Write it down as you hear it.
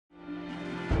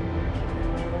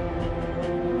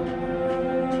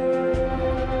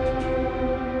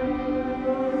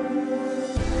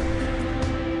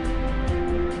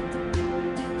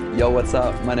Yo, what's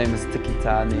up? My name is Tiki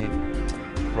Tani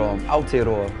from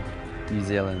Aotearoa, New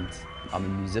Zealand. I'm a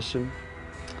musician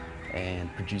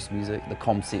and produce music. The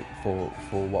concept for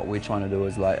what we're trying to do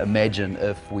is like imagine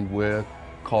if we were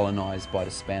colonized by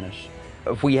the Spanish.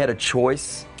 If we had a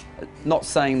choice, not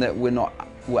saying that we're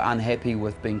unhappy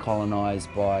with being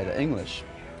colonized by the English.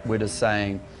 We're just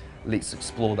saying let's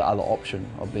explore the other option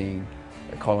of being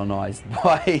colonized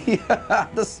by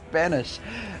the Spanish.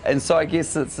 And so I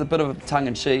guess it's a bit of a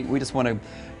tongue-in-cheek. We just want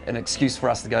an excuse for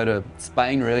us to go to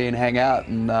Spain really and hang out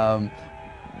and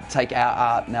take our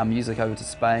art and our music over to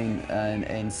Spain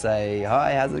and say,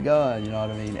 hi, how's it going? You know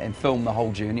what I mean? And film the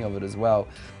whole journey of it as well.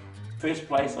 First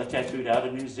place I tattooed out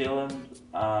of New Zealand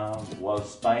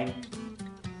was Spain.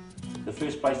 The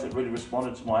first place that really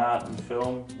responded to my art and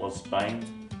film was Spain.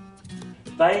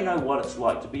 They know what it's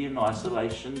like to be in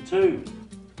isolation too.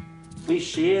 We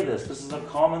share this is a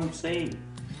common theme.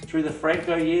 Through the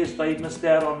Franco years, they missed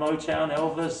out on Motown,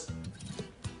 Elvis,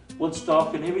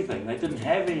 Woodstock and everything. They didn't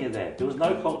have any of that. There was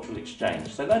no cultural exchange.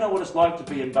 So they know what it's like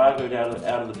to be embargoed out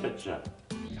of the picture.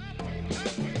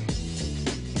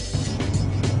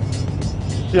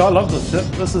 Yeah, I love this shit.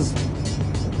 This is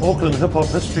Auckland hip-hop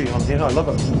history on here. I love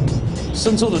it.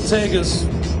 Since all the taggers,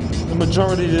 the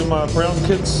majority of them are brown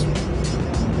kids,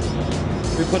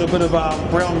 we put a bit of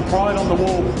brown pride on the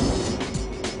wall.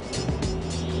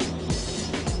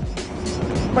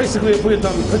 Basically, if we had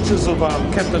done pictures of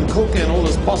Captain Cook and all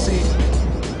his posse,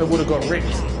 it would have got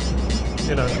wrecked,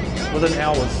 you know, within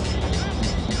hours.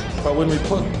 But when we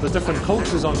put the different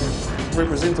cultures on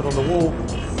represented on the wall,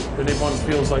 then everyone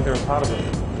feels like they're a part of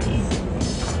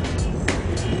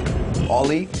it.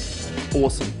 Ollie,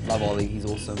 awesome. Love Ollie, he's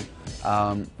awesome.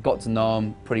 Got to know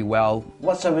him pretty well.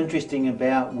 What's so interesting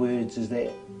about words is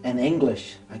that in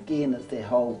English, again, it's that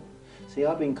whole... See,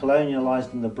 I've been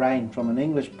colonialised in the brain from an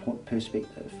English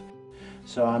perspective.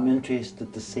 So I'm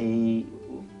interested to see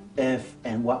if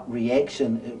and what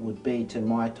reaction it would be to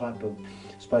my type of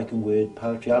spoken word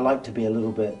poetry. I like to be a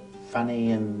little bit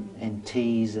funny and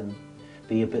tease and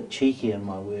be a bit cheeky in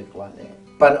my work like that.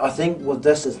 But I think with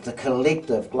this, it's the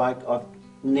collective. Like, I've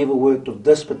never worked with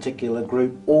this particular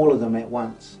group, all of them at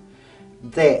once.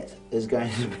 That is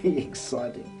going to be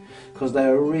exciting, because they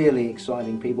are really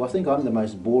exciting people. I think I'm the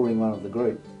most boring one of the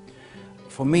group.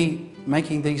 For me,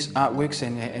 making these artworks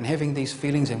and having these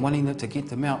feelings and wanting to get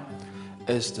them out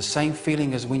is the same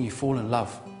feeling as when you fall in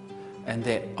love, and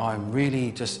that I'm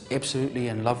really just absolutely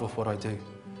in love with what I do.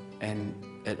 And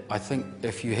I think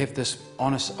if you have this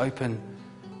honest, open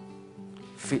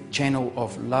channel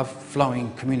of love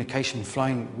flowing, communication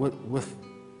flowing with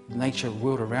nature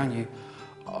world around you,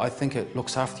 I think it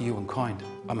looks after you in kind.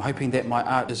 I'm hoping that my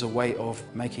art is a way of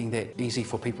making that easy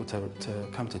for people to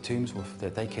come to terms with,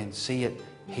 that they can see it,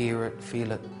 hear it,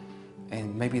 feel it,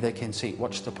 and maybe they can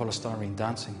watch the polystyrene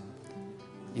dancing.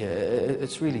 Yeah,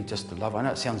 it's really just the love. I know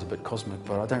it sounds a bit cosmic,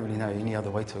 but I don't really know any other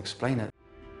way to explain it.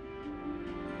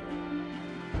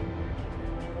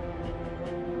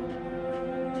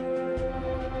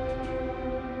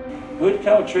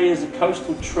 Woodcow tree is a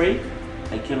coastal tree.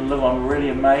 It can live on really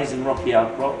amazing rocky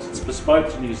outcrops. It's bespoke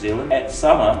to New Zealand. At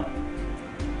summer,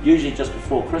 usually just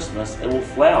before Christmas, it will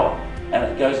flower and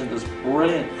it goes into this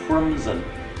brilliant crimson.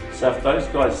 So if those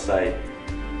guys say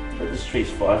that this tree's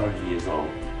 500 years old,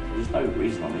 there's no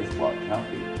reason on earth why it can't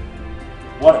be.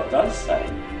 What it does say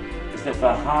is that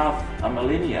for half a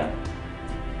millennia,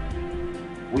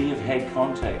 we have had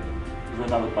contact with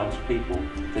another bunch of people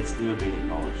that's never been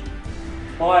acknowledged.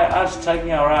 By us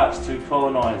taking our arts to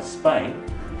colonise Spain,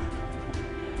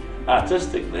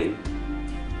 artistically,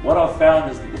 what I've found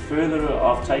is that the further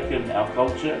I've taken our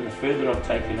culture and the further I've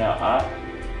taken our art,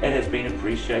 it has been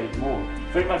appreciated more.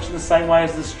 Very much in the same way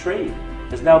as this tree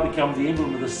has now become the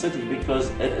emblem of the city because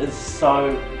it is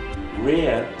so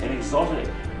rare and exotic.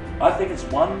 I think it's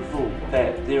wonderful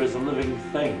that there is a living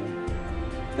thing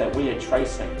that we are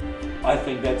tracing. I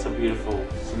think that's a beautiful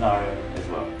scenario as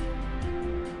well.